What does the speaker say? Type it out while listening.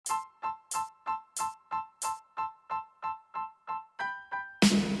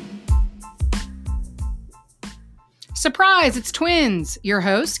Surprise, it's twins. Your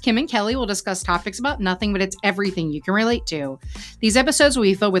hosts, Kim and Kelly, will discuss topics about nothing, but it's everything you can relate to. These episodes will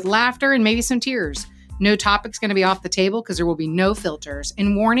be filled with laughter and maybe some tears. No topic's going to be off the table because there will be no filters.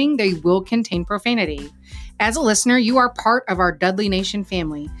 And warning, they will contain profanity. As a listener, you are part of our Dudley Nation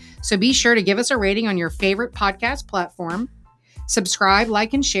family. So be sure to give us a rating on your favorite podcast platform. Subscribe,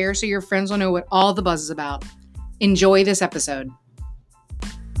 like, and share so your friends will know what all the buzz is about. Enjoy this episode.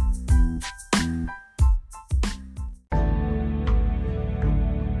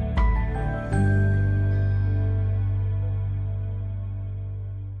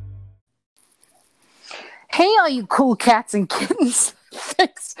 Hey, all you cool cats and kittens.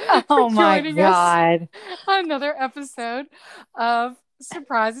 Thanks Oh for my joining God. us on another episode of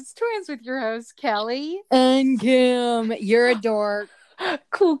Surprise It's Twins with your host, Kelly. And Kim, you're a dork.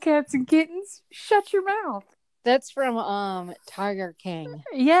 Cool cats and kittens, shut your mouth. That's from Tiger King.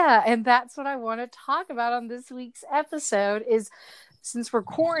 Yeah, and that's what I want to talk about on this week's episode is, since we're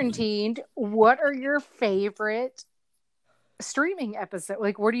quarantined, what are your favorite streaming episodes?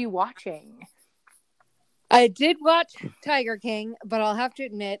 Like, what are you watching? I did watch Tiger King, but I'll have to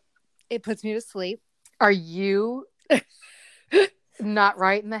admit, it puts me to sleep. Are you not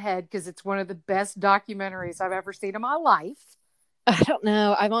right in the head? Because it's one of the best documentaries I've ever seen in my life. I don't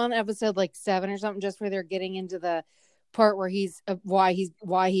know. I'm on episode like 7 or something, just where they're getting into the part where he's why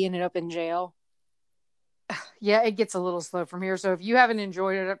he ended up in jail. Yeah, it gets a little slow from here. So if you haven't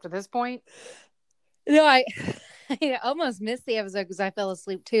enjoyed it up to this point, No, I almost missed the episode because I fell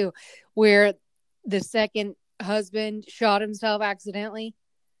asleep too, where the second husband shot himself accidentally.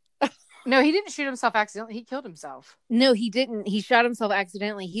 no, he didn't shoot himself accidentally. He killed himself. No, he didn't. He shot himself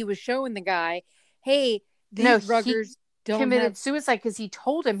accidentally. He was showing the guy, hey, these ruggers don't committed suicide because he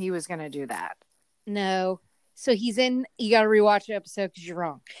told him he was going to do that. No. So he's in, you got to rewatch the episode because you're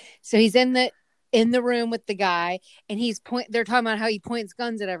wrong. So he's in the room with the guy, and they're talking about how he points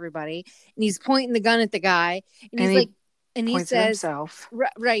guns at everybody, and he's pointing the gun at the guy, and he's like, and he says, himself.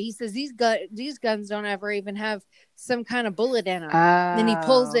 Right. He says, these guns don't ever even have some kind of bullet in them. Then he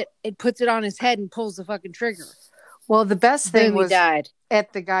pulls it puts it on his head and pulls the fucking trigger. Well, the best thing was died.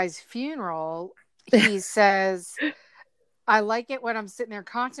 At the guy's funeral, he says, I like it when I'm sitting there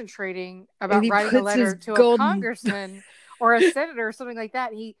concentrating about writing a letter to a congressman or a senator or something like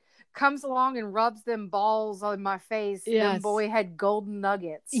that. He comes along and rubs them balls on my face. Yes. Them boy had golden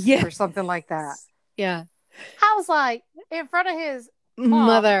nuggets or something like that. Yeah. I was like, in front of his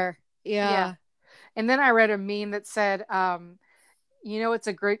mother. Yeah. And then I read a meme that said, it's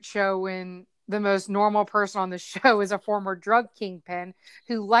a great show when the most normal person on the show is a former drug kingpin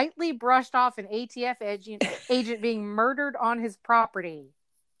who lightly brushed off an ATF agent being murdered on his property.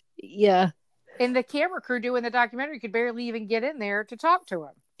 Yeah. And the camera crew doing the documentary could barely even get in there to talk to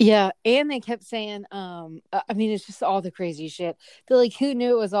him. Yeah. And they kept saying, it's just all the crazy shit. They're like, who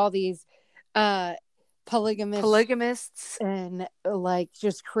knew it was all these polygamists and like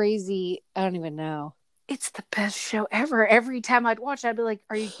just crazy. I don't even know. It's the best show ever. Every time I'd watch, I'd be like,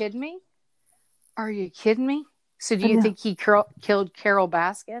 are you kidding me? Are you kidding me? So do you think he killed Carol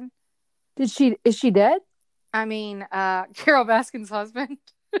Baskin? Is she dead? I mean, Carol Baskin's husband.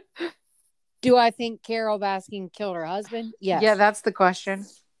 Do I think Carol Baskin killed her husband? Yes. Yeah, that's the question.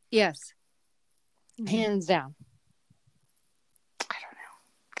 Yes. Hands down. I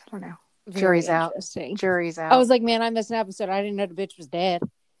don't know. Jury's out. Jury's out. I was like, man, I missed an episode. I didn't know the bitch was dead.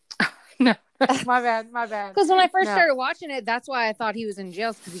 No, my bad. Because when I first started watching it, that's why I thought he was in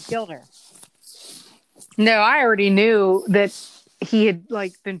jail, because he killed her. No, I already knew that he had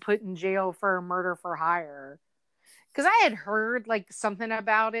been put in jail for murder for hire. Because I had heard something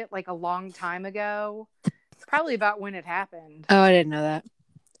about it a long time ago, probably about when it happened. Oh, I didn't know that.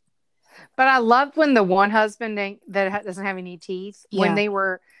 But I loved when the one husband that doesn't have any teeth, when they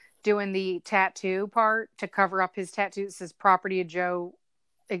were doing the tattoo part to cover up his tattoo. It says Property of Joe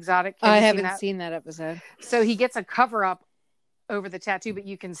Exotic. I haven't seen that episode. So he gets a cover up over the tattoo, but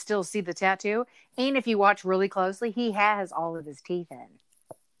you can still see the tattoo. And if you watch really closely, he has all of his teeth in.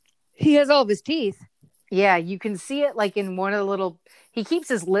 He has all of his teeth? Yeah, you can see it in one of the little... He keeps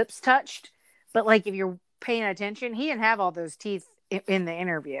his lips touched, but if you're paying attention, he didn't have all those teeth in the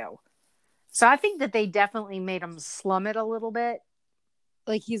interview. So I think that they definitely made him slum it a little bit.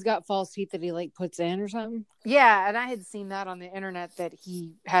 He's got false teeth that he puts in or something? Yeah, and I had seen that on the internet that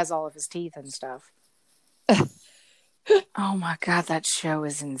he has all of his teeth and stuff. Oh my God, that show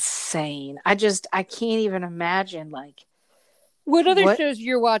is insane. I can't even imagine What other shows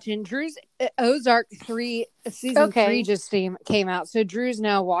you're watching? Drew's Ozark season 3 just came out. So Drew's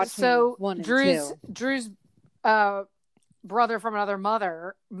now watching 1 and 2. Drew's brother from another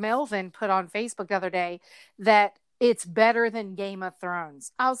mother, Melvin, put on Facebook the other day that it's better than Game of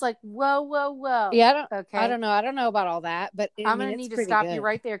Thrones. I was like, whoa. Yeah, I don't know about all that, but I'm going to need to stop you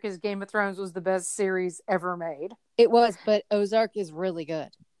right there because Game of Thrones was the best series ever made. It was, but Ozark is really good.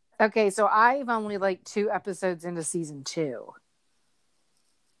 Okay, so I've only like 2 episodes into season 2.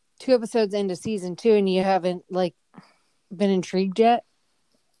 2 episodes into season 2, and you haven't like been intrigued yet?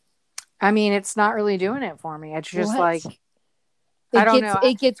 I mean, it's not really doing it for me. It's just like I don't know.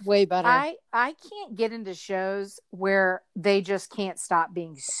 It gets way better. I can't get into shows where they just can't stop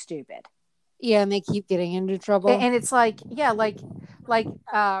being stupid. Yeah, and they keep getting into trouble. And it's like, yeah, like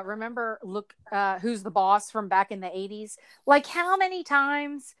remember Who's the Boss from back in the 80s? Like, how many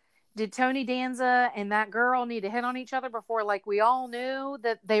times did Tony Danza and that girl need to hit on each other before, like, we all knew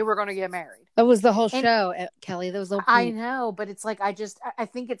that they were going to get married? That was the whole show, Kelly. That was the whole I know, but it's like, I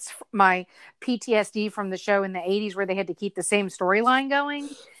think it's my PTSD from the show in the 80s where they had to keep the same storyline going.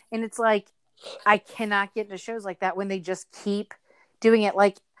 And it's like, I cannot get into shows like that when they just keep doing it.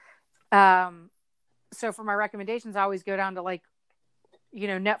 Like, so for my recommendations, I always go down to like,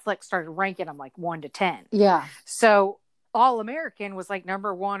 Netflix started ranking them like 1 to 10. Yeah. So All American was like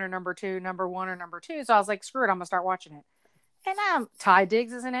number 1 or number 2, number 1 or number 2. So I was like, screw it, I'm gonna start watching it. And Ty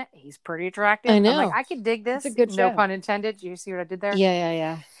Diggs is in it. He's pretty attractive. I know. I'm like, I could dig this. It's a good show. No pun intended. Do you see what I did there?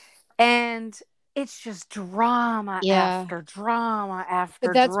 Yeah. And it's just drama after drama after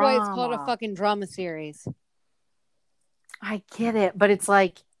But that's drama. why it's called a fucking drama series. I get it, but it's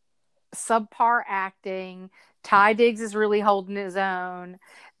like subpar acting. Ty Diggs is really holding his own.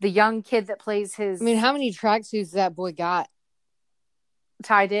 The young kid that plays his... I mean, how many tracksuits that boy got?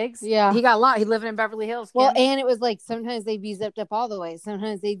 Ty Diggs? Yeah. He got a lot. He living in Beverly Hills. Well, and it was like sometimes they'd be zipped up all the way.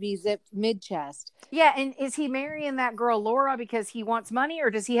 Sometimes they'd be zipped mid-chest. Yeah, and is he marrying that girl Laura because he wants money, or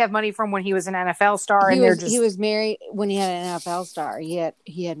does he have money from when he was an NFL star? He was married when he had an NFL star. He had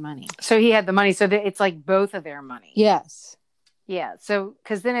money. So he had the money. So it's like both of their money. Yes. Yeah. So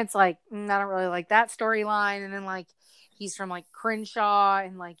because then it's like, I don't really like that storyline. And then like he's from like Crenshaw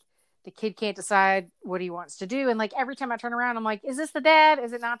and like the kid can't decide what he wants to do. And like every time I turn around, I'm like, is this the dad?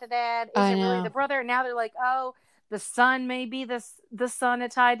 Is it not the dad? Is it really the brother? And now they're like, oh, the son may be the son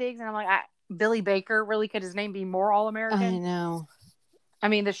of Ty Diggs. And I'm like, Billy Baker, really? Could his name be more All-American? I know. I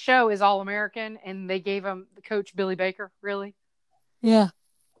mean, the show is All-American and they gave him the coach Billy Baker, really? Yeah.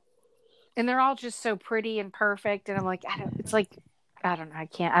 And they're all just so pretty and perfect. And I'm like, I don't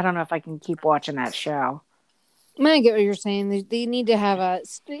know if I can keep watching that show. I get what you're saying. They need to have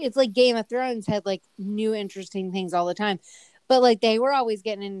it's like Game of Thrones had like new interesting things all the time. But like they were always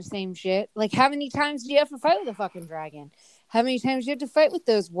getting in the same shit. Like how many times do you have to fight with a fucking dragon? How many times do you have to fight with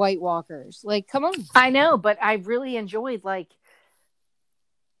those White Walkers? Like, come on. I know, but I really enjoyed there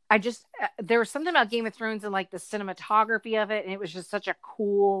was something about Game of Thrones and like the cinematography of it. And it was just such a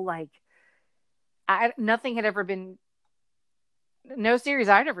cool, like, nothing had ever been, no series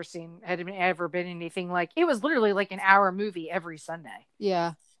I'd ever seen had ever been anything like, it was literally like an hour movie every Sunday.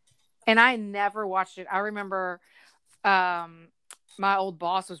 Yeah. And I never watched it. I remember my old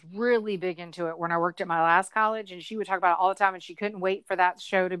boss was really big into it when I worked at my last college, and she would talk about it all the time, and she couldn't wait for that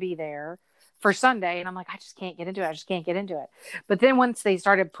show to be there for Sunday. And I'm like, I just can't get into it. But then once they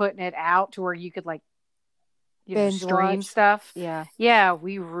started putting it out to where you could like, stream stuff. Yeah,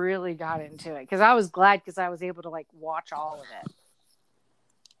 we really got into it because I was glad because I was able to like watch all of it.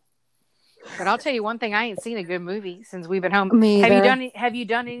 But I'll tell you one thing, I ain't seen a good movie since we've been home. Me either. Have you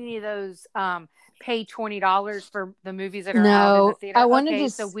done any of those pay $20 for the movies that are out in the theater? I wanted to.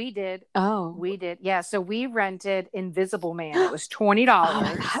 So we did. Oh, we did. Yeah. So we rented Invisible Man. It was $20.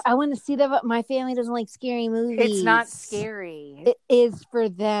 I want to see that, but my family doesn't like scary movies. It's not scary. It is for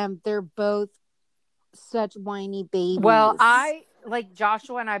them. They're both such whiny babies. Well, I like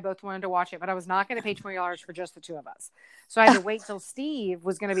Joshua and I both wanted to watch it, but I was not going to pay $20 for just the two of us. So I had to wait till Steve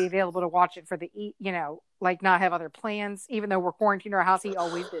was going to be available to watch it for like not have other plans. Even though we're quarantined in our house, he's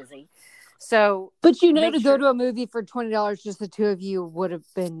always busy. So, but go to a movie for $20, just the two of you would have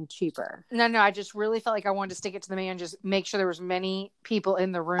been cheaper. No, I just really felt like I wanted to stick it to the man, just make sure there was many people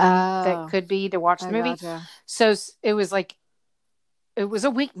in the room that could be to watch the movie. Gotcha. So it was a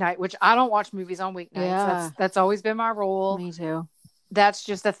weeknight, which I don't watch movies on weeknights. Yeah. That's always been my rule. Me too. That's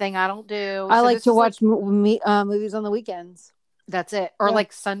just a thing I don't do. I like to watch movies on the weekends. That's it. Or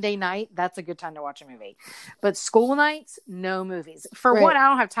like Sunday night, that's a good time to watch a movie. But school nights, no movies. For one, I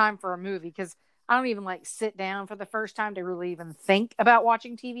don't have time for a movie because I don't even like sit down for the first time to really even think about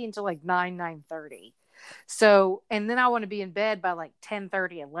watching TV until like 9:30. So, and then I want to be in bed by like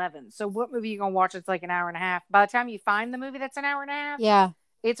 10:30, 11. So what movie are you going to watch that's like an hour and a half? By the time you find the movie that's an hour and a half,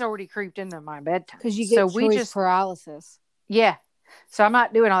 it's already creeped into my bedtime. Because you get choice paralysis. Yeah. So I'm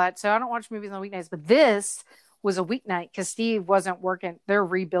not doing all that. So I don't watch movies on weeknights. But this was a weeknight because Steve wasn't working. They're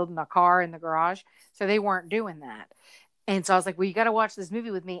rebuilding a car in the garage, so they weren't doing that. And so I was like, well, you got to watch this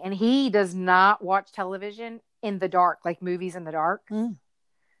movie with me. And he does not watch television in the dark, like movies in the dark.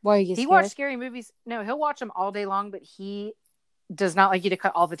 Why are you He watched scary movies. No, he'll watch them all day long, but he does not like you to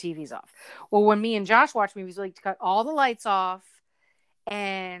cut all the TVs off. Well, when me and Josh watch movies, we like to cut all the lights off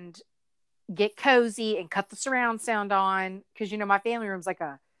and get cozy and cut the surround sound on. Because, you know, my family room's like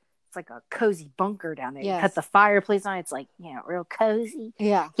a cozy bunker down there. Yes. You cut the fireplace on. It's like, you know, real cozy.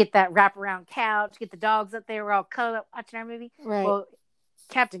 Yeah. Get that wraparound couch. Get the dogs up there. We're all cuddled up watching our movie. Right. Well,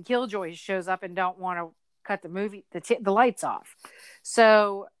 Captain Killjoy shows up and don't want to cut the movie, the lights off.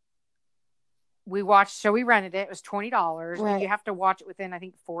 So we rented it. It was $20. Right. And you have to watch it within, I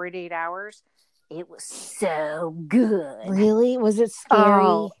think, 48 hours. It was so good. Really? Was it scary?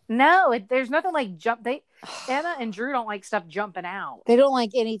 Oh, no, there's nothing like Emma and Drew don't like stuff jumping out. They don't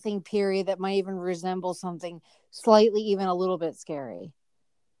like anything, period, that might even resemble something slightly, even a little bit scary.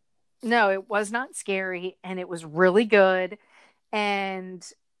 No, it was not scary, and it was really good. And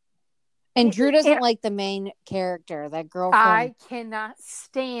Drew doesn't like the main character, that girlfriend. I cannot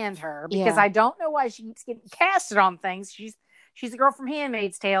stand her because I don't know why she keeps getting casted on things. She's the girl from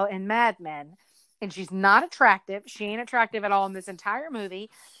Handmaid's Tale and Mad Men. And she's not attractive. She ain't attractive at all in this entire movie.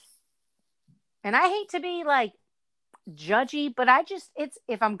 And I hate to be like judgy, but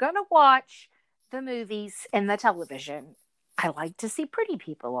if I'm going to watch the movies and the television, I like to see pretty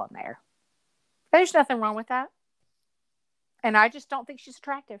people on there. There's nothing wrong with that. And I just don't think she's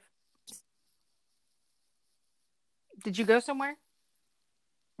attractive. Did you go somewhere?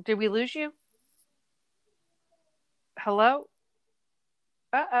 Did we lose you? Hello?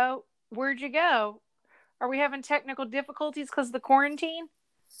 Uh-oh. Where'd you go? Are we having technical difficulties because of the quarantine?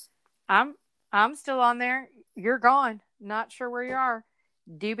 I'm still on there. You're gone. Not sure where you are.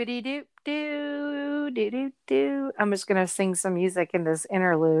 Doobity doop doo doo doo doo. I'm just gonna sing some music in this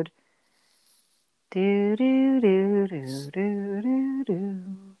interlude. Do do do do do do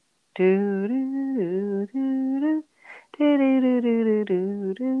do do do do do do do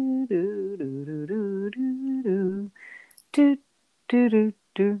do do do do do do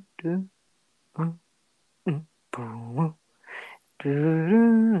do.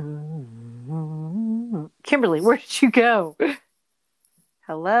 Kimberly, where did you go?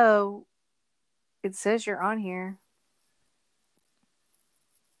 Hello. It says you're on here.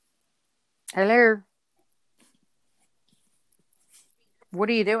 Hello. What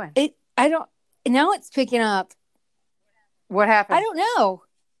are you doing? Now it's picking up. What happened? I don't know.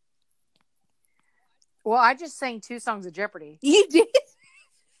 Well, I just sang 2 songs of Jeopardy. You did?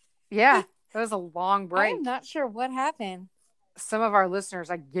 Yeah, that was a long break. I'm not sure what happened. Some of our listeners,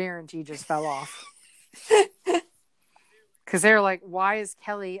 I guarantee, just fell off. Because they're like, why is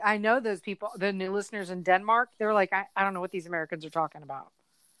Kelly... I know those people, the new listeners in Denmark, they're like, I don't know what these Americans are talking about.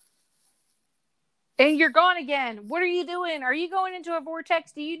 And you're gone again. What are you doing? Are you going into a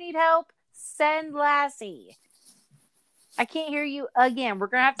vortex? Do you need help? Send Lassie. I can't hear you again. We're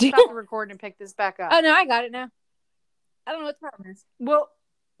going to have to stop the recording and pick this back up. Oh, no, I got it now. I don't know what the problem is. Well...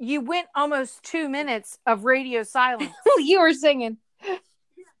 You went almost 2 minutes of radio silence. You were singing.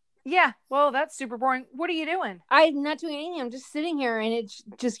 Yeah, well, that's super boring. What are you doing? I'm not doing anything. I'm just sitting here, and it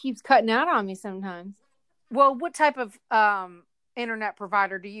just keeps cutting out on me sometimes. Well, what type of internet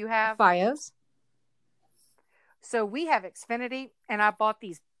provider do you have? Fios. So we have Xfinity, and I bought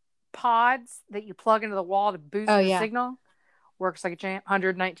these pods that you plug into the wall to boost the signal. Works like a champ.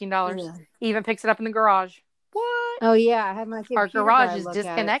 $119. Yeah. Even picks it up in the garage. What? Oh yeah, I had my our garage is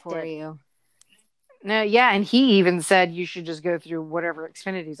disconnected. For you. No, yeah, and he even said you should just go through whatever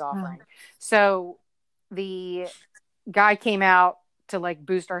Xfinity's offering. Oh. So the guy came out to like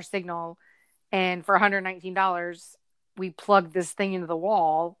boost our signal, and for $119, we plugged this thing into the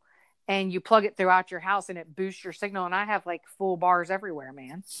wall, and you plug it throughout your house, and it boosts your signal. And I have like full bars everywhere,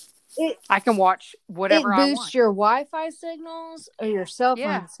 man. I can watch whatever I want. It boosts your Wi-Fi signals or your cell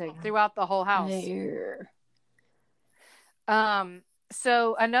phone signal throughout the whole house. There.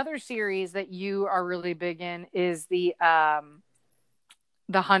 So another series that you are really big in is the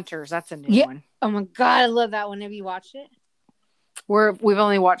Hunters. That's a new one. Oh my God, I love that one. Have you watched it? We've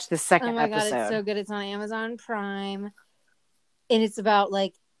only watched the second episode. God, it's so good. It's on Amazon Prime, and it's about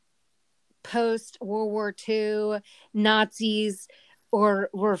like post World War II Nazis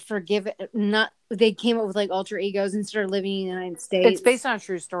were forgiven. They came up with like alter egos and started living in the United States. It's based on a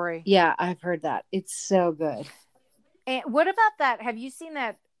true story. Yeah, I've heard that. It's so good. And what about that? Have you seen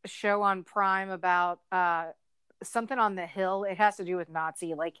that show on Prime about something on the hill? It has to do with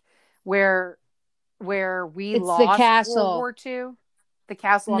Nazi, like where we lost the castle. World War II. The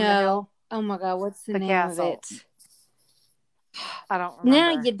castle on the hill. Oh my God, what's the name castle. of it? I don't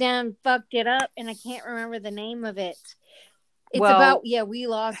remember. Now you done fucked it up, and I can't remember the name of it. It's about we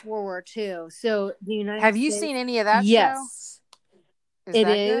lost World War II. So the United have States... you seen any of that show? Yes. It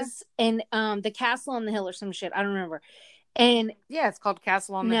is. And the Castle on the Hill or some shit. I don't remember. And yeah, it's called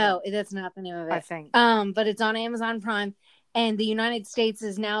Castle on the Hill. No, that's not the name of it. I think. But it's on Amazon Prime, and the United States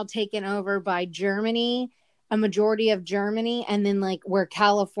is now taken over by Germany, a majority of Germany, and then like where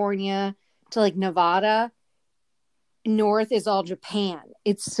California to like Nevada north is all Japan.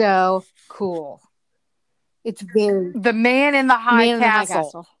 It's so cool. It's very The Man in the High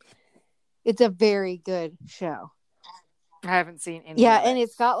Castle. It's a very good show. I haven't seen any. Yeah, and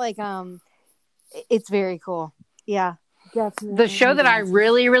it's got like it's very cool. Yeah. Definitely. The show that I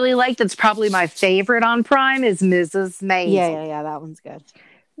really, really like that's probably my favorite on Prime is Mrs. Maisel. Yeah, that one's good.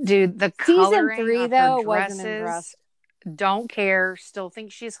 Dude, the Season coloring 3 of though her dresses, wasn't impressed. don't care. Still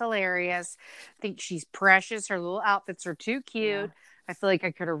think she's hilarious. Think she's precious. Her little outfits are too cute. Yeah. I feel like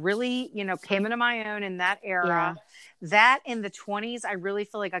I could have really, came into my own in that era. Yeah. That in the 20s, I really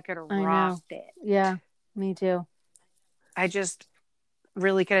feel like I could have rocked it. Yeah, me too. I just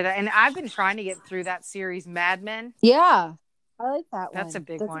really could have. And I've been trying to get through that series, Mad Men. Yeah, I like that one. That's a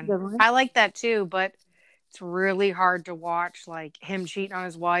big one. I like that too, but it's really hard to watch, like him cheating on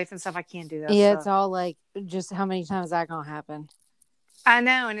his wife and stuff. I can't do that. Yeah, stuff. It's all like, just how many times is that gonna happen? I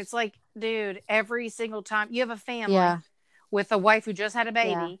know, and it's like, dude, every single time you have a family with a wife who just had a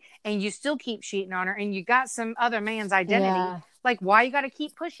baby, and you still keep cheating on her, and you got some other man's identity. Like, why you got to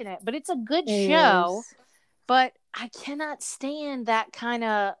keep pushing it? But it's a good show. But I cannot stand that kind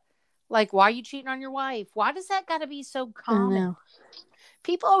of, like, why are you cheating on your wife? Why does that got to be so common?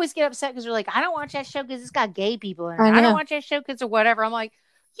 People always get upset because they're like, I don't watch that show because it's got gay people in it. I don't watch that show because of whatever. I'm like,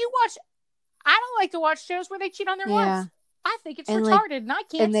 I don't like to watch shows where they cheat on their wives. I think it's retarded, and I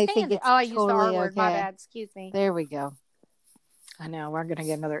can't stand it. Oh, I used the R word. My bad. Excuse me. There we go. I know. We're going to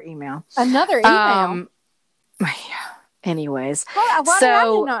get another email. Another email? Anyways. Why did I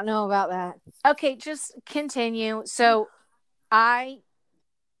did not know about that? Okay, just continue. So, I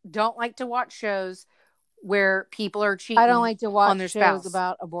don't like to watch shows where people are cheating. I don't like to watch on their shows spouse.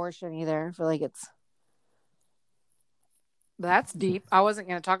 About abortion either. I feel like it's... That's deep. I wasn't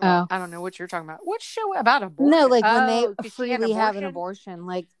going to talk about. I don't know what you're talking about. What show about abortion? No, like when they freely have an abortion,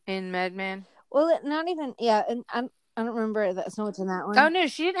 like in Mad Men. Well, not even. Yeah, and I don't remember that so much in that one. Oh no,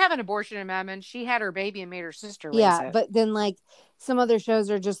 she didn't have an abortion in Mad Men. She had her baby and made her sister raise it. But then like some other shows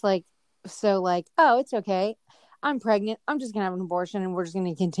are just like oh, it's okay. I'm pregnant. I'm just gonna have an abortion, and we're just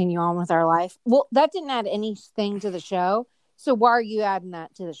gonna continue on with our life. Well, that didn't add anything to the show. So why are you adding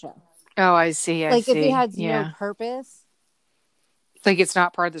that to the show? Oh, I see. If it had no purpose. Like it's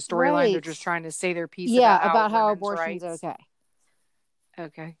not part of the storyline. Right. They're just trying to say their piece about how abortion's rights. Okay.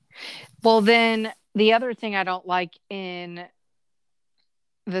 Okay. Well, then the other thing I don't like in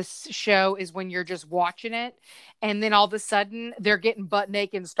this show is when you're just watching it and then all of a sudden they're getting butt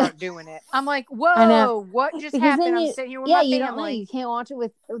naked and start doing it. I'm like, whoa, what just happened? I'm sitting here with my family. You don't know. You can't watch it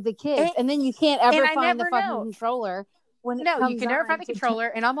with the kids. And then you can't ever find the fucking controller. You can never find the controller,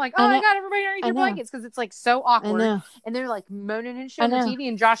 and I'm like, oh my god, everybody underneath your blankets because it's like so awkward. And they're like moaning and shit on the TV,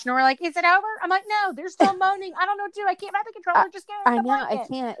 and Josh and I are like, is it over? I'm like, no, they're still moaning. I don't know what to do. I can't find the controller. Just get in the blanket. I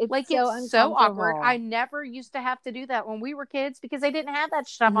can't. It's like it's so awkward. I never used to have to do that when we were kids because they didn't have that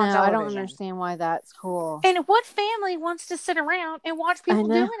stuff on television. I don't understand why that's cool. And what family wants to sit around and watch people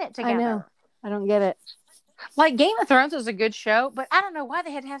doing it together? I know. I don't get it. Like Game of Thrones was a good show, but I don't know why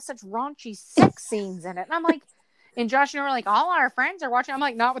they had to have such raunchy sex scenes in it. And I'm like. And Josh and I were like, all our friends are watching. I'm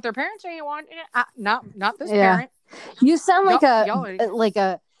like, not with their parents. Are you watching it? Not this parent. You sound like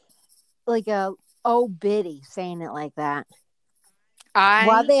a old biddy saying it like that.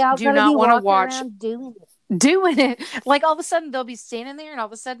 Why they all do not want to watch doing it. Like all of a sudden they'll be standing there, and all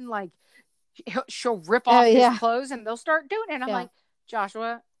of a sudden like she'll rip off his clothes, and they'll start doing it. And I'm like,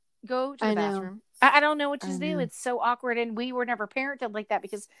 Joshua, go to the bathroom. I don't know what to do. It's so awkward, and we were never parented like that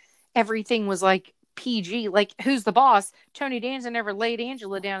because everything was like. PG, like Who's the Boss? Tony Danza never laid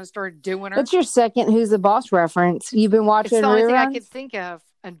Angela down and started doing her. What's your second Who's the Boss reference? You've been watching. It's the only thing I could think of.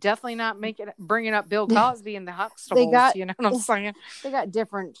 I'm definitely not bringing up Bill Cosby and the Huxtables. You know what I'm saying? They got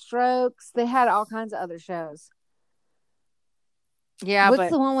Different Strokes. They had all kinds of other shows. Yeah,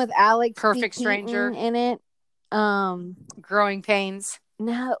 what's the one with Alex? Perfect Stranger in it. Growing Pains.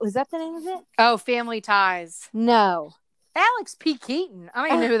 No, was that the name of it? Oh, Family Ties. No. Alex P. Keaton. I don't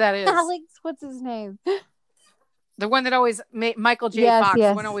even know who that is. Alex, what's his name? The one that always made Michael J. Fox.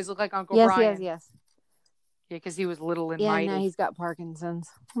 The one always looked like Uncle Brian. Yes. Yeah, because he was little and mighty. Yeah, now he's got Parkinson's.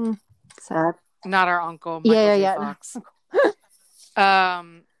 Sad. Not our uncle, Michael J. Fox.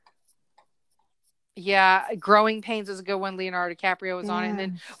 Yeah, Growing Pains was a good one. Leonardo DiCaprio was on it. And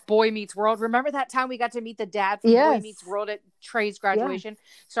then Boy Meets World. Remember that time we got to meet the dad from Boy Meets World at Trey's graduation? Yeah.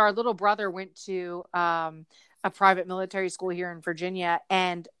 So our little brother went to a private military school here in Virginia.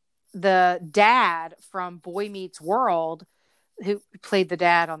 And the dad from Boy Meets World, who played the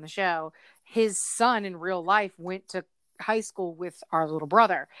dad on the show, his son in real life went to high school with our little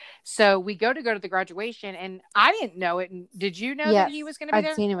brother. So we go to the graduation, and I didn't know it. And did you know that he was going to be there?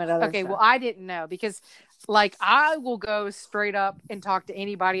 I've seen him at other stuff. Well, I didn't know because like I will go straight up and talk to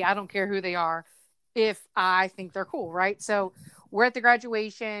anybody. I don't care who they are if I think they're cool. Right. So we're at the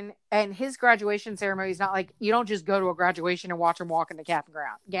graduation, and his graduation ceremony is not like you don't just go to a graduation and watch him walk in the cap and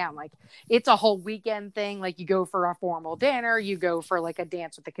gown. Like it's a whole weekend thing. Like you go for a formal dinner, you go for like a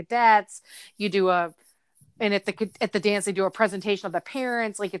dance with the cadets, you do and at the dance, they do a presentation of the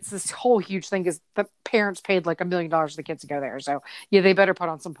parents. Like it's this whole huge thing because the parents paid like $1 million for the kids to go there. So yeah, they better put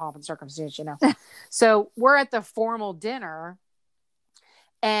on some pomp and circumstance, So we're at the formal dinner,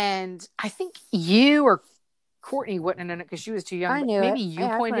 and I think you or Courtney wouldn't have known it because she was too young. I knew maybe you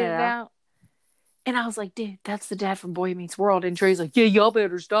pointed it out. And I was like, dude, that's the dad from Boy Meets World. And Trey's like, yeah, y'all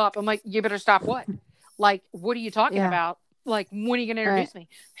better stop. I'm like, you better stop what? Like, what are you talking about? Like, when are you going to introduce me?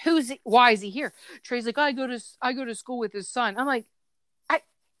 Why is he here? Trey's like, I go to school with his son. I'm like,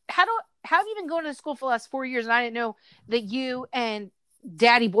 how have you been going to school for the last 4 years? And I didn't know that you and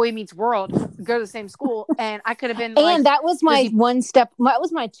Daddy Boy Meets World go to the same school. And I could have been and that was my one step. That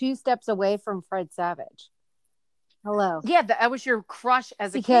was my 2 steps away from Fred Savage. Hello. Yeah. That was your crush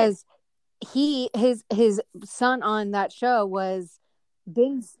as a kid. Because his son on that show was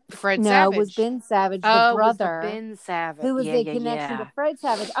Savage. Was Ben Savage, the brother. Ben Savage. Who was a connection to Fred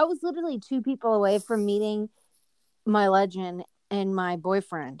Savage. I was literally 2 people away from meeting my legend and my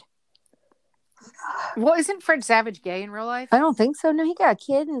boyfriend. Well, isn't Fred Savage gay in real life? I don't think so. No, he got a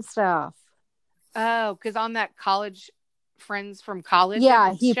kid and stuff. Oh, because on that Friends from College.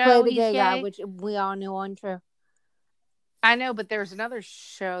 Yeah, he played a gay guy, which we all knew untrue. I know, but there's another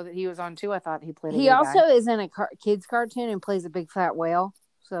show that he was on too. I thought he played. He also is in a kids cartoon and plays a big fat whale.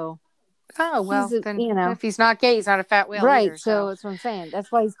 So, then if he's not gay, he's not a fat whale, right? Either, so that's what I'm saying.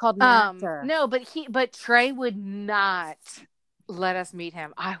 That's why he's called an actor. No, but Trey would not let us meet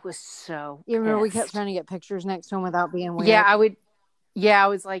him. I was so. You remember we kept trying to get pictures next to him without being weird. Yeah, I would. Yeah, I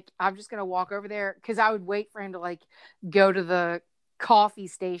was like, I'm just gonna walk over there because I would wait for him to like go to the coffee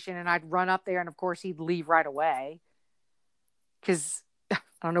station, and I'd run up there, and of course he'd leave right away. Because I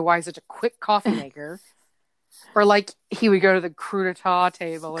don't know why he's such a quick coffee maker. Or like he would go to the crudita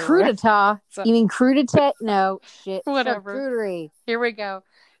table. Crudita? So, you mean crudité? No, shit. Whatever. Charcuterie. Here we go.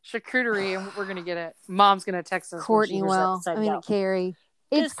 Charcuterie, and we're going to get it. Mom's going to text us. Courtney will. Carrie.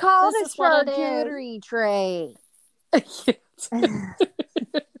 It's called a charcuterie tray.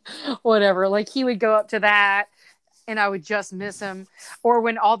 Whatever. Like he would go up to that, and I would just miss him. Or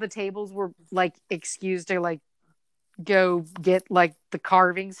when all the tables were like excused to like go get like the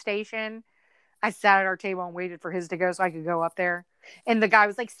carving station, I sat at our table and waited for his to go so I could go up there. And the guy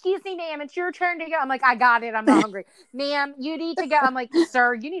was like, excuse me, ma'am, it's your turn to go. I'm like, I got it. I'm not hungry. Ma'am, you need to go. I'm like,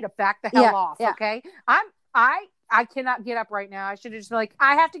 sir, you need to back the hell off. Yeah. Okay. I cannot get up right now. I should have just been like,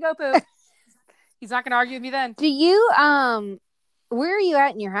 I have to go poop. He's not going to argue with me then. Do you, where are you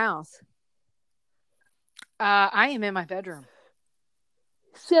at in your house? I am in my bedroom.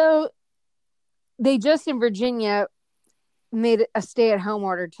 So they just in Virginia made a stay-at-home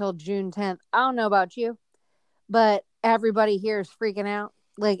order till June 10th. I don't know about you, but everybody here is freaking out.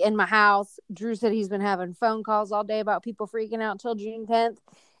 Like in my house, Drew said he's been having phone calls all day about people freaking out till June 10th.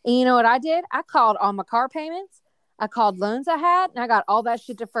 And you know what I did? I called all my car payments. I called loans I had, and I got all that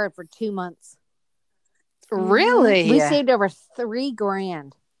shit deferred for 2 months. Really? We saved over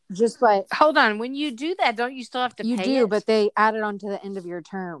 $3,000 just by. Hold on. When you do that, don't you still have to pay it? You do, but they add it on to the end of your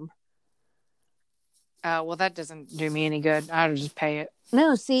term. Well, that doesn't do me any good. I'll just pay it.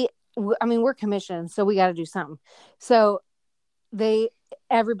 No, see, I mean, we're commissioned, so we got to do something. So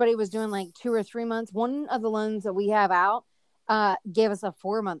everybody was doing like 2 or 3 months. One of the loans that we have out gave us a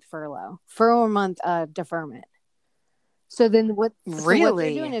 4-month furlough, 4-month deferment. So then what they're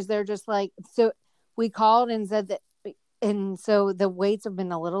doing is they're just like, so we called and said that, and so the waits have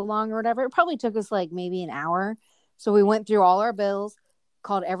been a little long or whatever. It probably took us like maybe an hour. So we went through all our bills,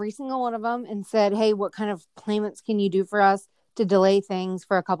 called every single one of them and said, hey, what kind of payments can you do for us to delay things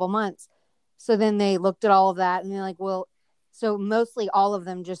for a couple months? So then they looked at all of that and they're like, well, so mostly all of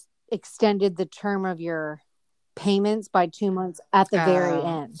them just extended the term of your payments by 2 months at the very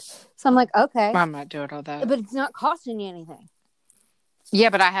end. So I'm like, okay. I'm not doing all that. But it's not costing you anything. Yeah,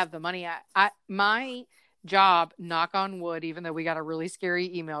 but I have the money. My job, knock on wood, even though we got a really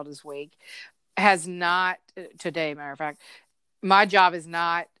scary email this week, has not today, matter of fact, my job is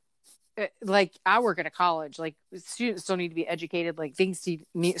not like I work at a college, like students still need to be educated, like things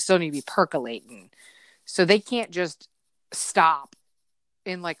still need to be percolating. So they can't just stop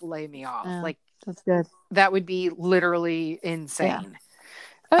and like lay me off. Like that's good. That would be literally insane.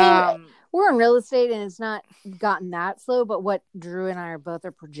 Yeah. I mean, we're in real estate and it's not gotten that slow, but what Drew and I are both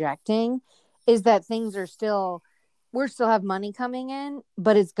projecting is that things are still, we still have money coming in,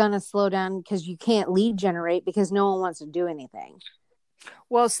 but it's going to slow down because you can't lead generate because no one wants to do anything.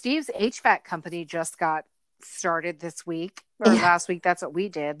 Well, Steve's HVAC company just got started this week or last week. That's what we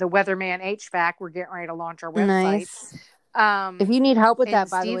did. The Weatherman HVAC. We're getting ready to launch our website. Nice. If you need help with that,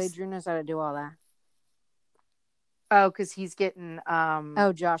 by the way, Drew knows how to do all that. Oh, because he's getting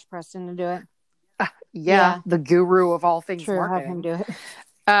Josh Preston to do it. Yeah, the guru of all things marketing. Have him do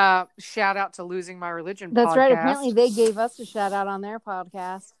it. Shout out to Losing My Religion. That's podcast. Right. Apparently, they gave us a shout out on their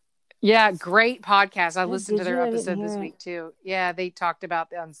podcast. Yeah, great podcast. I listened to their episode this week too. Yeah, they talked about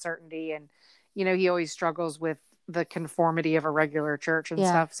the uncertainty, and he always struggles with the conformity of a regular church and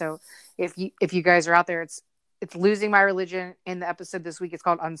stuff. So if you guys are out there, it's Losing My Religion. In the episode this week, it's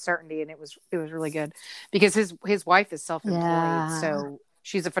called Uncertainty, and it was really good because his wife is self-employed, so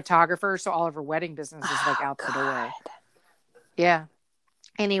she's a photographer, so all of her wedding business is like out the door. Yeah.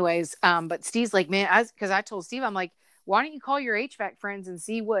 Anyways, but Steve's like, man, because I told Steve, I'm like, why don't you call your HVAC friends and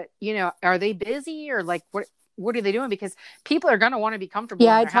see what, are they busy or like what are they doing? Because people are going to want to be comfortable in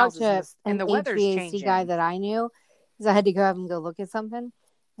their houses. I talked to an HVAC guy that I knew because I had to go have him go look at something.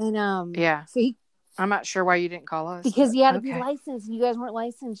 And so I'm not sure why you didn't call us. Because he had to be licensed and you guys weren't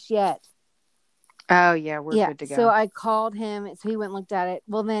licensed yet. Oh yeah, we're good to go. So I called him, so he went and looked at it.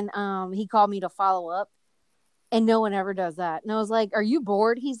 Well, then he called me to follow up. And no one ever does that. And I was like, "Are you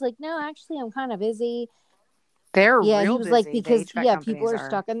bored?" He's like, "No, actually, I'm kind of busy." They're real he was busy. Like, because people are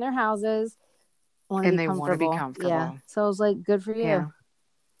stuck in their houses, and they want to be comfortable. Yeah. So I was like, "Good for you." Yeah.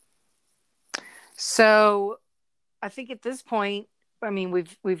 So, I think at this point, I mean,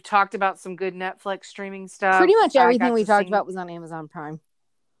 we've talked about some good Netflix streaming stuff. Pretty much everything we talked about was on Amazon Prime.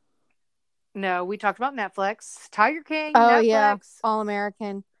 No, we talked about Netflix, Tiger King. Oh Netflix. All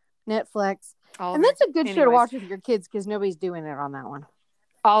American, Netflix. And that's a good show to watch with your kids because nobody's doing it on that one.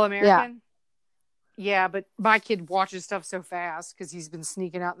 All American? Yeah, but my kid watches stuff so fast because he's been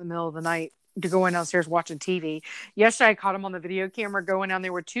sneaking out in the middle of the night to go in downstairs watching TV. Yesterday, I caught him on the video camera going down.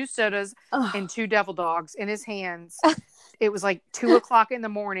 There were 2 sodas and 2 devil dogs in his hands. It was like 2:00 in the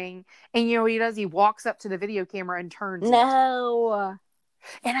morning. And you know what he does? He walks up to the video camera and turns it. No.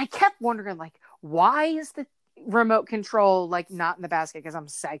 And I kept wondering, like, why is the remote control like not in the basket? Because I'm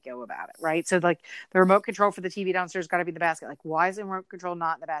psycho about it, right? So like the remote control for the TV downstairs got to be in the basket. Like, why is the remote control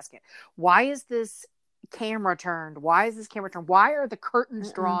not in the basket? Why is this camera turned? Why is this camera turned? Why are the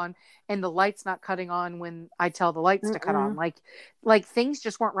curtains drawn and the lights not cutting on when I tell the lights to cut on? Like things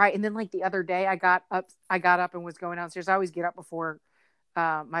just weren't right. And then like the other day I got up and was going downstairs. I always get up before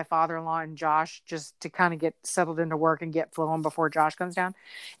my father-in-law and Josh just to kind of get settled into work and get flowing before Josh comes down.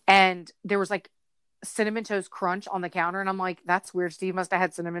 And there was like Cinnamon Toast Crunch on the counter. And I'm like, that's weird. Steve must have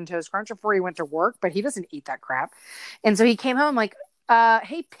had Cinnamon Toast Crunch before he went to work, but he doesn't eat that crap. And so he came home like,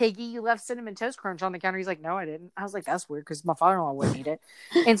 hey, Piggy, you left Cinnamon Toast Crunch on the counter. He's like, no, I didn't. I was like, that's weird because my father-in-law wouldn't eat it.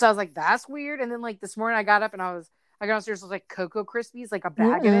 And so I was like, that's weird. And then like this morning I got up and I got upstairs, was like Cocoa Krispies, like a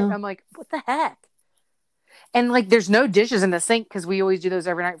bag in it. I'm like, what the heck? And like, there's no dishes in the sink because we always do those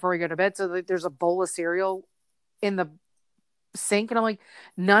every night before we go to bed. So like, there's a bowl of cereal in the sink, and I'm like,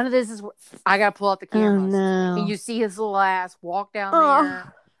 none of this is. I gotta pull out the cameras, and you see his little ass walk down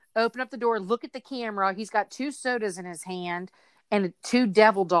there, open up the door, look at the camera. He's got 2 sodas in his hand and 2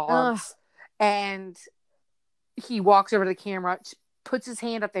 devil dogs, and he walks over to the camera, puts his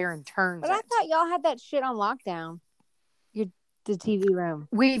hand up there, and turns. But I thought y'all had that shit on lockdown. The TV room.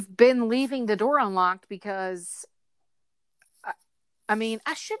 We've been leaving the door unlocked because, I mean,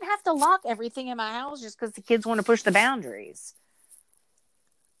 I shouldn't have to lock everything in my house just because the kids want to push the boundaries.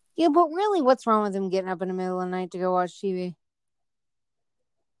 Yeah, but really, what's wrong with them getting up in the middle of the night to go watch TV?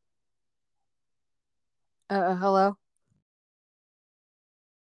 Hello?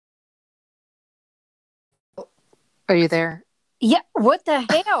 Are you there? Yeah, what the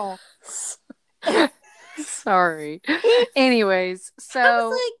hell? Sorry. Anyways, so I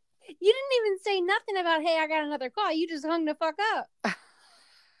was like, you didn't even say nothing about, hey, I got another call. You just hung the fuck up.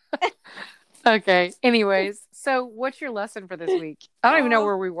 Okay. Anyways, so what's your lesson for this week? I don't even know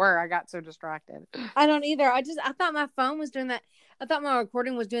where we were. I got so distracted. I don't either. I thought my phone was doing that. I thought my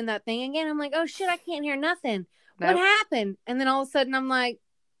recording was doing that thing again. I'm like, oh shit, I can't hear nothing. Nope. What happened? And then all of a sudden I'm like,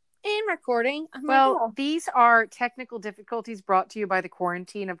 And recording. These are technical difficulties brought to you by the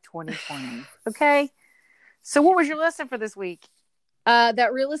quarantine of 2020. Okay. So what was your lesson for this week?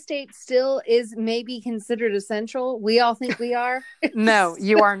 That real estate still is maybe considered essential. We all think we are. No,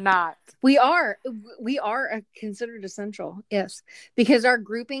 you are not. We are considered essential. Yes. Because our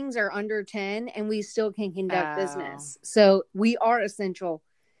groupings are under 10 and we still can conduct business. So we are essential.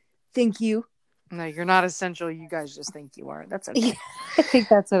 Thank you. No, you're not essential. You guys just think you are. That's okay. I think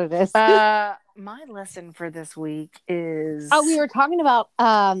that's what it is. My lesson for this week is... Oh, we were talking about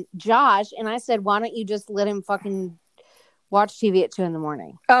Josh, and I said, why don't you just let him fucking watch TV at 2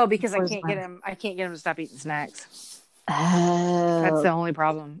 a.m? Oh, because I can't get him to stop eating snacks. Oh. That's the only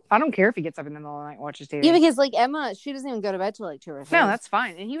problem. I don't care if he gets up in the middle of the night and watches TV. Yeah, because like Emma, she doesn't even go to bed till like 2 or 3. No, that's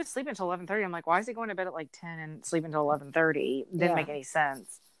fine. And he would sleep until 11:30. I'm like, why is he going to bed at like 10 and sleep until 11:30? Didn't make any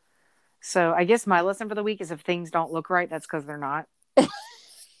sense. So I guess my lesson for the week is if things don't look right, that's because they're not.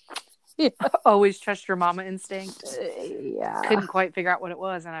 Yeah. Always trust your mama instinct. Yeah. Couldn't quite figure out what it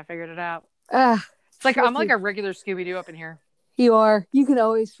was, and I figured it out. It's like I'm like a regular Scooby-Doo up in here. You are. You can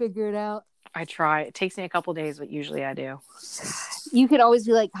always figure it out. I try. It takes me a couple days, but usually I do. You could always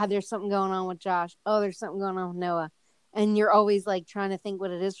be like, there's something going on with Josh. Oh, there's something going on with Noah. And you're always like trying to think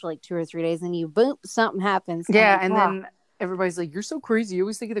what it is for like 2 or 3 days. And you, boom, something happens. Yeah. And then everybody's like, you're so crazy. You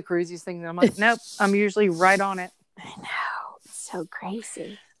always think of the craziest thing. And I'm like, nope, I'm usually right on it. I know. It's so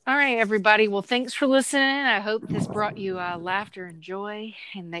crazy. All right, everybody. Well, thanks for listening. I hope this brought you laughter and joy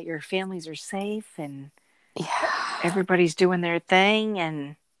and that your families are safe and everybody's doing their thing.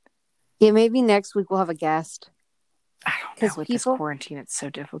 And maybe next week we'll have a guest. I don't know. With this quarantine, it's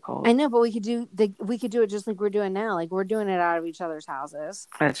so difficult. I know, but we could do it just like we're doing now. Like we're doing it out of each other's houses.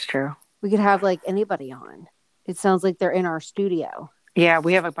 That's true. We could have like anybody on. It sounds like they're in our studio. Yeah,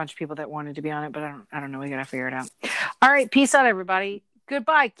 we have a bunch of people that wanted to be on it, but I don't know. We got to figure it out. All right. Peace out, everybody.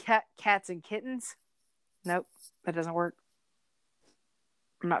 Goodbye, cats and kittens. Nope, that doesn't work.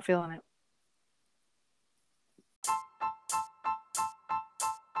 I'm not feeling it.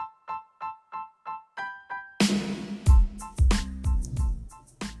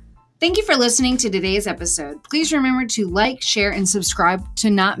 Thank you for listening to today's episode. Please remember to like, share, and subscribe to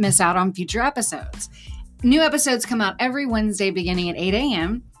not miss out on future episodes. New episodes come out every Wednesday beginning at 8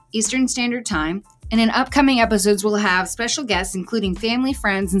 a.m. Eastern Standard Time. And in upcoming episodes, we'll have special guests, including family,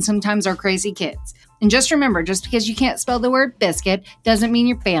 friends, and sometimes our crazy kids. And just remember, just because you can't spell the word biscuit doesn't mean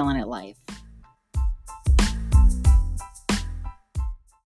you're failing at life.